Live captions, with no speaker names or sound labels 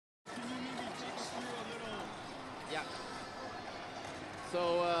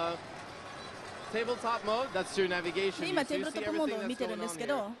So tabletop mode, that's your navigation. 今テーブルトップモードを見てるんですけ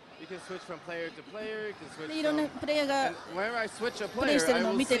ど、 You can switch from player to player. You can switch いろんなプレイヤーが whenever I switch a プレイし player, てる I の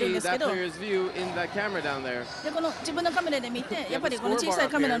を will 見てるん see ですけ that ど、 player's view in that camera down there. でこの自分のカメラで見て、やっぱりこの小さい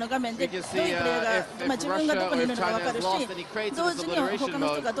カメラの画面でどういうプレイヤーが、まあ自分がどこにいるのか分かるし、同時に他の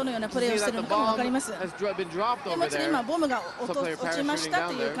人がどのようなプレイをしているのかも分かります。でもちろん今ボムが落ちました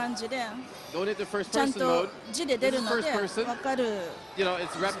という感じで、ちゃんと字で出るので分かる。You know,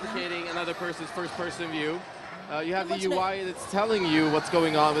 it's replicating another person's first-person view. You have the UI that's telling you what's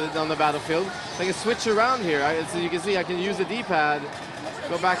going on the battlefield. I can switch around here. So you can see I can use the D-pad,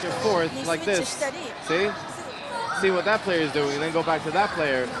 go back and forth like this. See what that player is doing, and then go back to that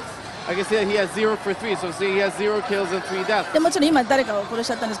player. I can see that he has 0 for 3, so see he has 0 kills and 3 deaths. でもちろん今誰かを殺し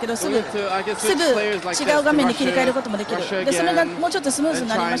ちゃったんですけど、すぐ違う画面に切り替えることもできる。でそれがもうちょっとスムーズに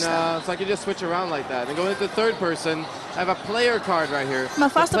なりました。So I can just switch around like that. And go into third person. I have a player card right here. まあ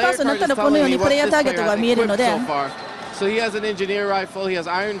ファーストパーソンになったらこのようにプレイヤーターゲットが見えるので。So he has an engineer rifle, he has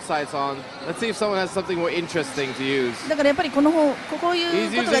iron sights on. Let's see if someone has something more interesting to use. だからやっぱりこういうこと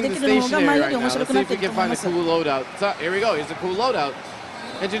ができるのが前より面白くなっていると思います。 So here we go, here's a cool loadout.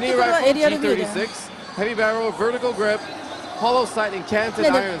 Engineer rifle, G36, heavy barrel, vertical grip, hollow sight, and canted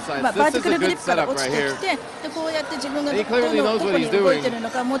iron sights. This is a good setup right here. He clearly knows what he's doing.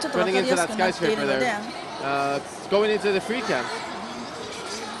 Running into that skyscraper there. Going into the free camp.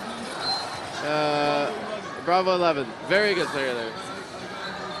 Bravo 11, very good player there.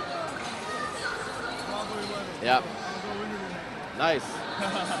 Yeah. Nice.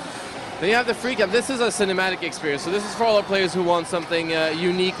 Then you have the free cam. This is a cinematic experience. So this is for all our players who want something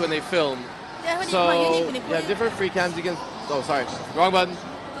unique when they film. So yeah, different free cams. You can. Oh, sorry, wrong button.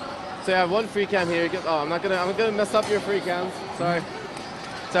 So you have one free cam here. Oh, I'm gonna mess up your free cams. Sorry.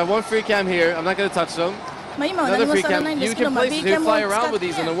 So I have one free cam here. I'm not gonna touch them. Another free cam. You can place. You can fly around with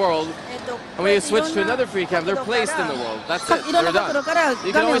these in the world. And when you switch to another free cam, they're placed in the world. That's it. They're done.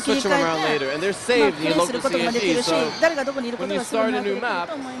 You can always switch them around later, and they're saved in your local CFG. So when you start a new map,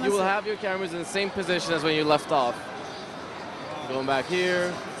 you will have your cameras in the same position as when you left off. Going back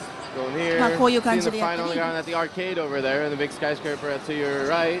here. Going here, seeing the final ground at the arcade over there, and the big skyscraper to your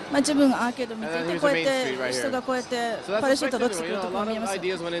right. And then here's the main street right here. So that's effective. A lot of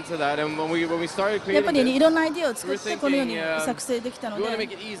ideas went into that, and when we started creating this, we were thinking, we want to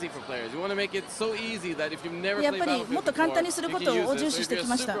make it easy for players. We want to make it so easy that if you've never played Battlefield before, you can use this. So if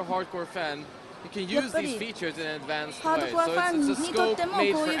you're a super hardcore fan, you can use these features in an advanced way. So it's a scope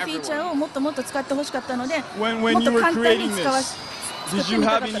made for everyone. When you were creating this, did you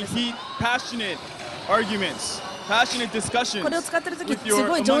have any passionate arguments, passionate discussions with your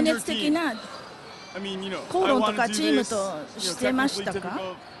among your team? I mean, you know, I want to do this,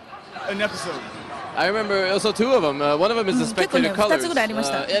 typical an episode. I remember also two of them. One of them is the spectator colors.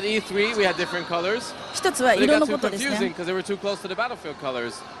 At E3 we had different colors. But it got too confusing because they were too close to the Battlefield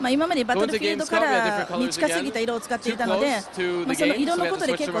colors. 今までバトルフィールドカラーに近すぎた色を使っていたので、その色のこと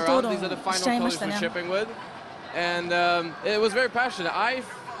で結構討論しちゃいましたね。And it was very passionate. I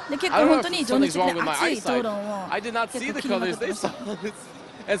don't know if something's wrong with my eyesight. I did not see the colors they saw.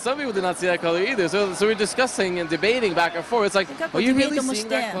 And some people did not see that color either. So we're discussing and debating back and forth. It's like, are you really seeing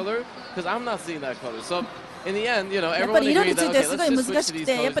that color? Because I'm not seeing that color. So in the end, you know, everyone agreed that, okay, let's just switch to these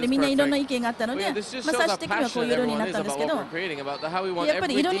colors. This is perfect. This just shows how passionate everyone is about what we're creating, about how we want every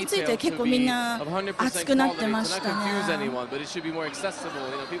detail to be of 100% quality. To not confuse anyone, but it should be more accessible.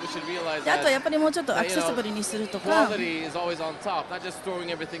 You know, people should realize that, quality is always on top, not just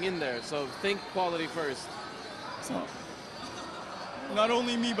throwing everything in there. So think quality first. Not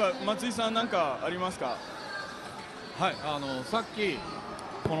only me, but Matsui-san, なんかありますか？はい、さっき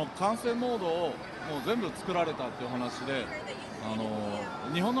この完成モードをもう全部作られたっていう話で、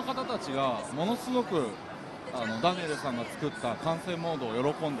日本の方たちがものすごくダニエルさんが作った完成モード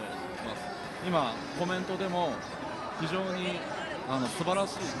を喜んでます。今コメントでも非常に素晴ら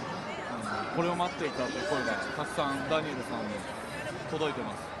しいこれを待っていたという声がたくさんダニエルさんに届いて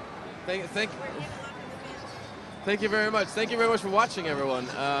ます。Thank you very much. Thank you very much for watching, everyone.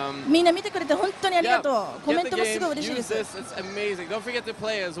 みんな見てくれて本当にありがとう。コメントもすごい嬉しいです。It's amazing. Don't forget to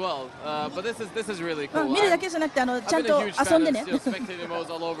play as well. But this is really cool. 見るだけじゃなくてちゃんと遊んでね。Spectator modes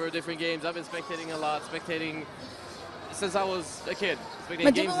all over different games. I've been spectating a lot. Spectating since I was a kid.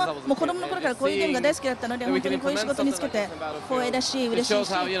 自分はもう子供の頃からこういうゲームが大好きだったので、本当にこういう仕事につけて光栄だし嬉しいし。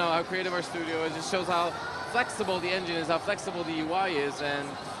It shows how how creative our studio is. It shows how flexible the engine is, how flexible the UI is, and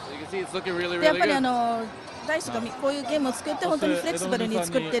you can see it's looking really, really good. ダイスがこういうゲームを作って本当にフレキシブルに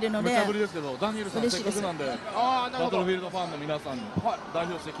作っているので嬉しいです。バトルフィールドファンの皆さんに代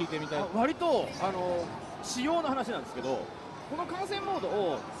表して聞いてみたい。割と仕様の話なんですけど、この観戦モード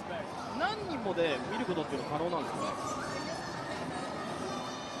を何人もで見ることっていうのは可能なんですかね。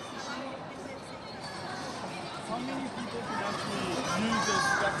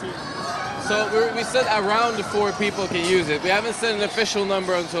So we said around 4 people can use it. We haven't set an official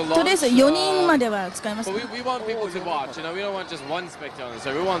number until launch. とりあえず4人までは使えます。 But we want people to watch. You know, we don't want just one spectator on the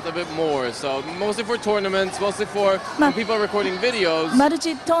server. We want a bit more. So mostly for tournaments, mostly for when people are recording videos. マル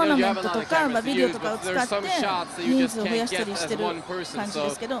チトーナメントとかビデオとかを使って人数を増やしたりしてる感じで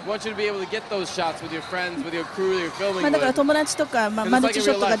すけど。 We want you to be able to get those shots with your friends, with your crew, you're filming with. だから友達とかマルチシ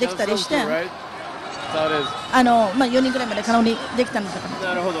ョットができたりして、4人ぐらいまで可能にできたのだから。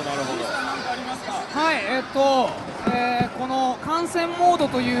なるほどなるほど。はい、この観戦モード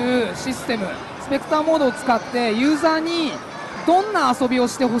というシステム、スペクターモードを使ってユーザーにどんな遊びを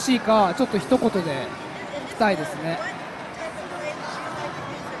してほしいかちょっと一言で聞きたいですね。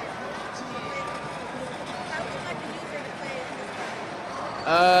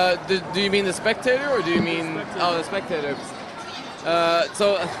Do you mean the spectator or do you mean the spectator?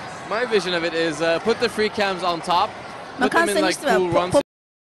 So my vision of it is put the free cams on top, put them in like cool runs.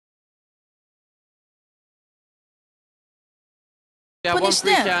 Yeah, one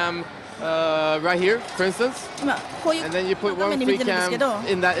free cam right here, for instance, and then you put one free cam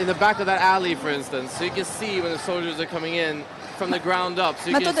in the back of that alley, for instance, so you can see when the soldiers are coming in from the ground up, so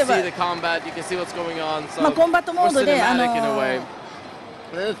you can see the combat, you can see what's going on. So more cinematic in a way.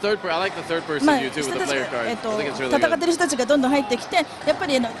 And then the third person, I like the third person view too with the player card. I think it's really good. 戦ってる人たちがどんどん入ってきて、やっぱ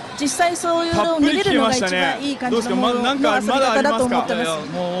り実際そういうのを見れるのが一番いい感じの遊び方だと思ってま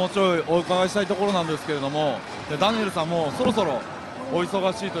す。もうちょいお伺いしたいところなんですけれども、ダニエルさんもそろそろお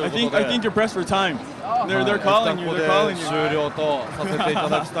忙しいということで。I think you're pressed for time. They're calling you. They're calling you. 終了とさせていた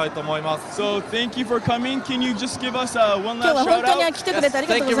だきたいと思います。So thank you for coming. Can you just give us one last shout out? 今日は本当に来てくれてあり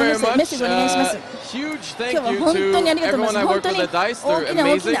がとうございます。メッセージお願いします。 Huge thank 今日は you 本当にあ to りがとうござ everyone い I ます。 work 本当 with に at Dice. 大 They're きな大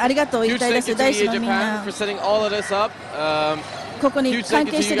き amazing. なありがとうを言いたい Huge で thank す。 you to ダイス EA のみん Japan な for setting all of this up. ここに Huge 関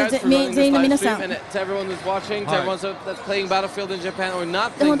thank 係 you し to て you る guys for running 全員 this の皆 live さ stream ん。 and to everyone who's watching, to everyone that's playing Battlefield in Japan or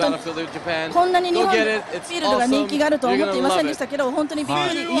not playing Battlefield in Japan. こんなに日 Go 本 get で it. It's フィールドが人気があるとは awesome. 思ってい You're ま gonna せん love でした it. けど、本当にびっ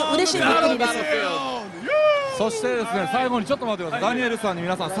くり、嬉しいびっくりです。そしてですね、最後にちょっと待ってください。ダニエルさんに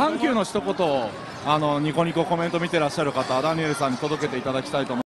皆さんサンキューの一言をニコニココメント見てらっしゃる方、ダニエルさんに届けていただきたいと思います。